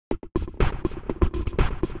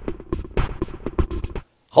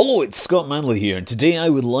Hello, it's Scott Manley here, and today I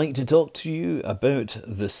would like to talk to you about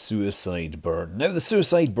the suicide burn. Now, the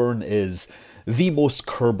suicide burn is the most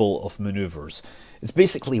Kerbal of maneuvers. It's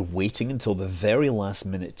basically waiting until the very last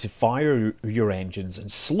minute to fire your engines and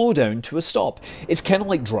slow down to a stop. It's kind of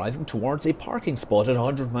like driving towards a parking spot at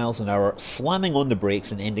 100 miles an hour, slamming on the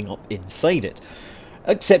brakes and ending up inside it.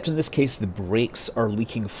 Except in this case the brakes are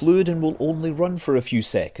leaking fluid and will only run for a few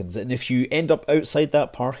seconds, and if you end up outside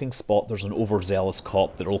that parking spot there's an overzealous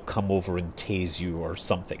cop that will come over and tase you or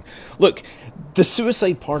something. Look, the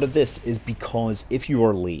suicide part of this is because if you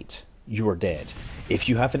are late, you are dead. If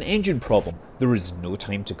you have an engine problem, there is no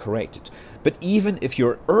time to correct it. But even if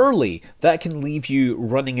you're early, that can leave you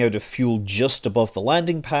running out of fuel just above the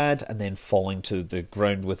landing pad and then falling to the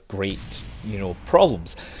ground with great,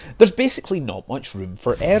 problems. There's basically not much room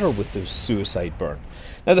for error with the suicide burn.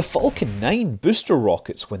 Now, the Falcon 9 booster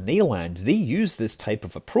rockets, when they land, they use this type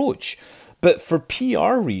of approach. But for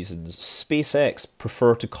PR reasons, SpaceX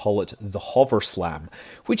prefer to call it the Hoverslam,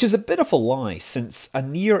 which is a bit of a lie since a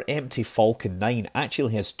near-empty Falcon 9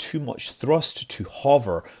 actually has too much thrust to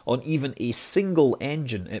hover on even a single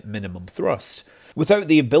engine at minimum thrust. Without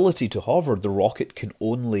the ability to hover, the rocket can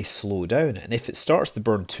only slow down, and if it starts the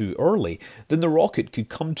burn too early, then the rocket could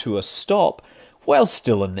come to a stop while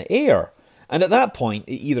still in the air. And at that point,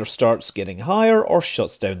 it either starts getting higher or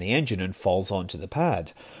shuts down the engine and falls onto the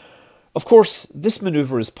pad. Of course, this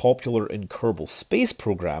manoeuvre is popular in Kerbal's space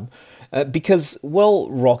program because, well,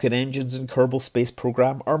 rocket engines in Kerbal space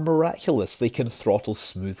program are miraculous. They can throttle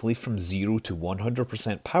smoothly from 0 to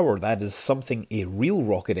 100% power. That is something a real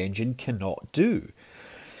rocket engine cannot do.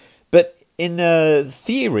 But in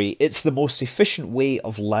theory, it's the most efficient way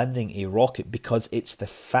of landing a rocket because it's the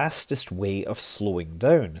fastest way of slowing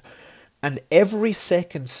down. And every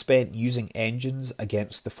second spent using engines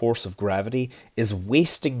against the force of gravity is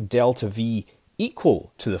wasting delta V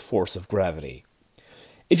equal to the force of gravity.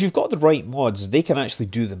 If you've got the right mods, they can actually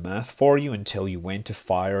do the math for you and tell you when to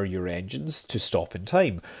fire your engines to stop in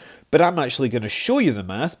time. But I'm actually going to show you the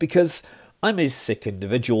math because I'm a sick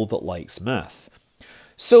individual that likes math.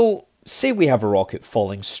 So, say we have a rocket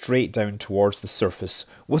falling straight down towards the surface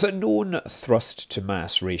with a known thrust to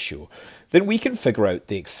mass ratio, then we can figure out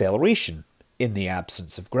the acceleration in the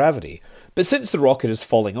absence of gravity. But since the rocket is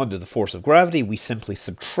falling under the force of gravity, we simply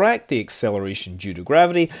subtract the acceleration due to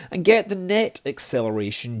gravity and get the net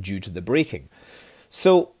acceleration due to the braking.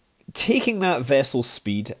 So, taking that vessel's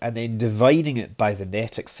speed and then dividing it by the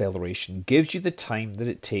net acceleration gives you the time that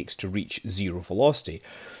it takes to reach zero velocity.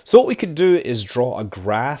 So what we can do is draw a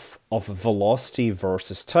graph of velocity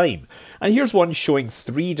versus time. And here's one showing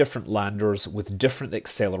 3 different landers with different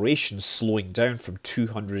accelerations slowing down from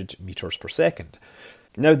 200 meters per second.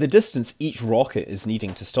 Now, the distance each rocket is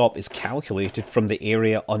needing to stop is calculated from the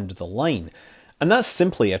area under the line. And that's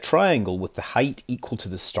simply a triangle with the height equal to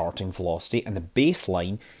the starting velocity and the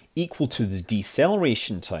baseline equal to the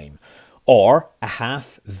deceleration time, or a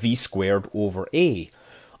half v squared over a.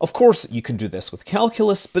 Of course, you can do this with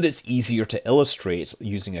calculus, but it's easier to illustrate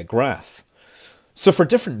using a graph. So for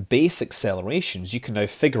different base accelerations, you can now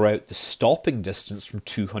figure out the stopping distance from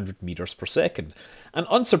 200 meters per second. And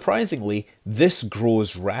unsurprisingly, this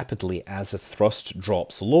grows rapidly as the thrust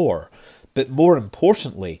drops lower. But more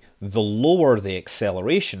importantly, the lower the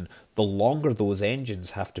acceleration, the longer those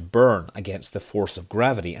engines have to burn against the force of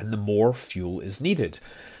gravity and the more fuel is needed.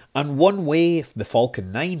 And one way the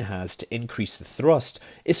Falcon 9 has to increase the thrust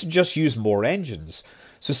is to just use more engines.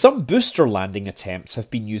 So some booster landing attempts have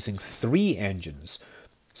been using 3 engines.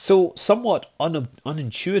 So somewhat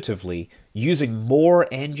unintuitively, using more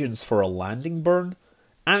engines for a landing burn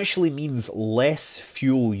actually means less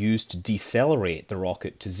fuel used to decelerate the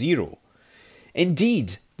rocket to 0.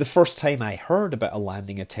 Indeed, the first time I heard about a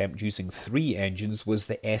landing attempt using 3 engines was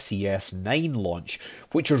the SES-9 launch,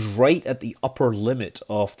 which was right at the upper limit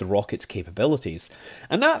of the rocket's capabilities.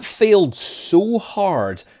 And that failed so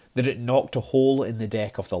hard that it knocked a hole in the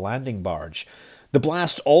deck of the landing barge. The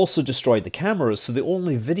blast also destroyed the cameras, so the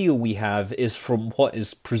only video we have is from what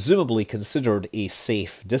is presumably considered a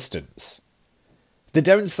safe distance. The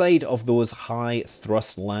downside of those high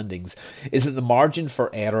thrust landings is that the margin for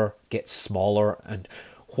error gets smaller, and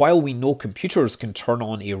while we know computers can turn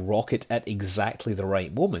on a rocket at exactly the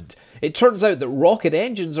right moment, it turns out that rocket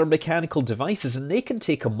engines are mechanical devices and they can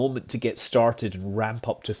take a moment to get started and ramp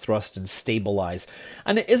up to thrust and stabilize,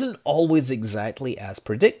 and it isn't always exactly as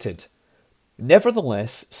predicted.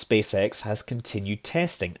 Nevertheless, SpaceX has continued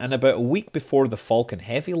testing, and about a week before the Falcon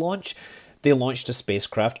Heavy launch, they launched a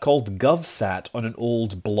spacecraft called GovSat on an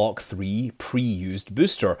old Block 3 pre-used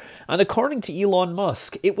booster, and according to Elon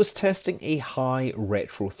Musk, it was testing a high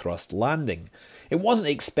retrothrust landing. It wasn't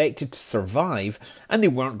expected to survive, and they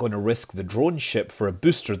weren't going to risk the drone ship for a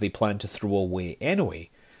booster they planned to throw away anyway.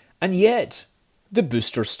 And yet, the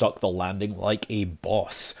booster stuck the landing like a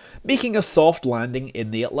boss, making a soft landing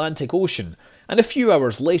in the Atlantic Ocean, and a few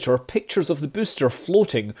hours later, pictures of the booster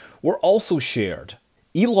floating were also shared.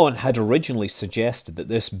 Elon had originally suggested that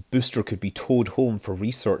this booster could be towed home for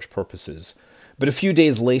research purposes, but a few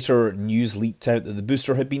days later, news leaked out that the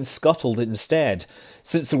booster had been scuttled instead,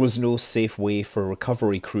 since there was no safe way for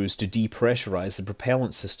recovery crews to depressurise the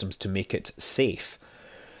propellant systems to make it safe.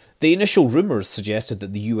 The initial rumours suggested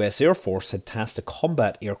that the US Air Force had tasked a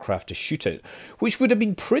combat aircraft to shoot it, which would have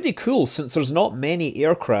been pretty cool since there's not many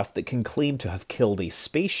aircraft that can claim to have killed a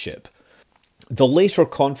spaceship. The later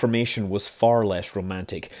confirmation was far less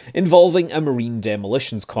romantic, involving a marine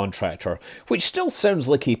demolitions contractor, which still sounds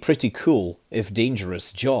like a pretty cool, if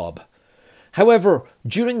dangerous, job. However,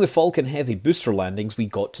 during the Falcon Heavy booster landings we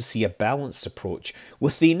got to see a balanced approach,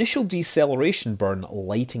 with the initial deceleration burn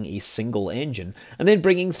lighting a single engine, and then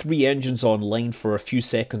bringing 3 engines online for a few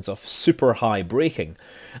seconds of super high braking,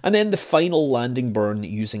 and then the final landing burn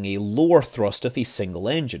using a lower thrust of a single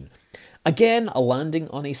engine. Again, a landing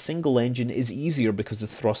on a single engine is easier because the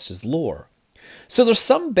thrust is lower. So there's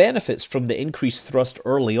some benefits from the increased thrust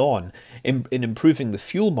early on in improving the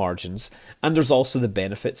fuel margins, and there's also the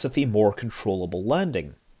benefits of a more controllable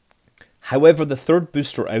landing. However, the third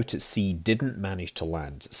booster out at sea didn't manage to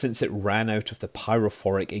land, since it ran out of the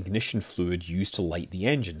pyrophoric ignition fluid used to light the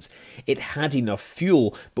engines. It had enough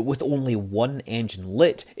fuel, but with only one engine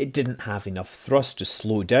lit, it didn't have enough thrust to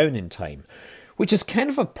slow down in time, which is kind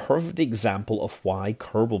of a perfect example of why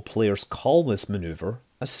Kerbal players call this manoeuvre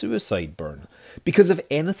a suicide burn, because if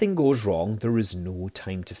anything goes wrong, there is no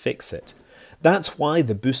time to fix it. That's why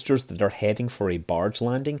the boosters that are heading for a barge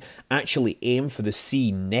landing actually aim for the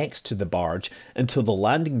sea next to the barge until the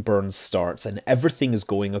landing burn starts and everything is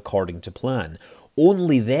going according to plan.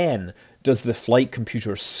 Only then does the flight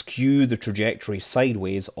computer skew the trajectory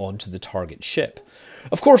sideways onto the target ship.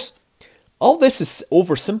 Of course, all this is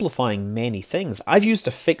oversimplifying many things. I've used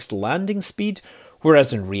a fixed landing speed,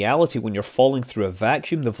 whereas in reality, when you're falling through a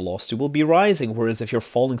vacuum, the velocity will be rising, whereas if you're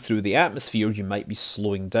falling through the atmosphere, you might be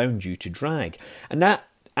slowing down due to drag. And that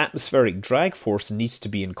atmospheric drag force needs to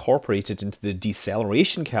be incorporated into the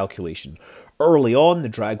deceleration calculation. Early on, the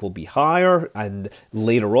drag will be higher, and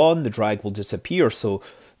later on, the drag will disappear, so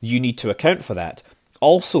you need to account for that.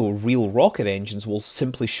 Also, real rocket engines will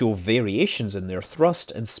simply show variations in their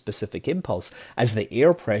thrust and specific impulse as the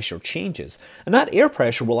air pressure changes, and that air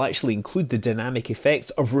pressure will actually include the dynamic effects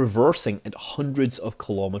of reversing at hundreds of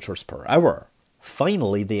kilometers per hour.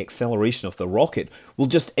 Finally, the acceleration of the rocket will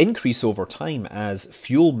just increase over time as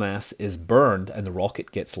fuel mass is burned and the rocket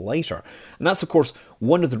gets lighter. And that's of course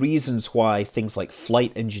one of the reasons why things like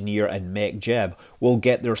Flight Engineer and MechJeb will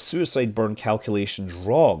get their suicide burn calculations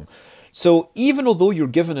wrong. So even although you're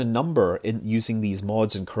given a number in using these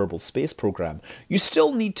mods in Kerbal's space program, you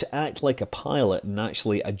still need to act like a pilot and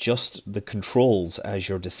actually adjust the controls as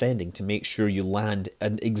you're descending to make sure you land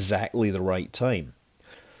at exactly the right time.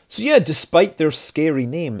 So yeah, despite their scary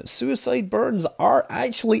name, suicide burns are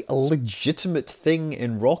actually a legitimate thing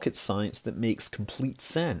in rocket science that makes complete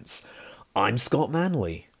sense. I'm Scott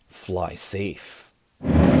Manley. Fly safe.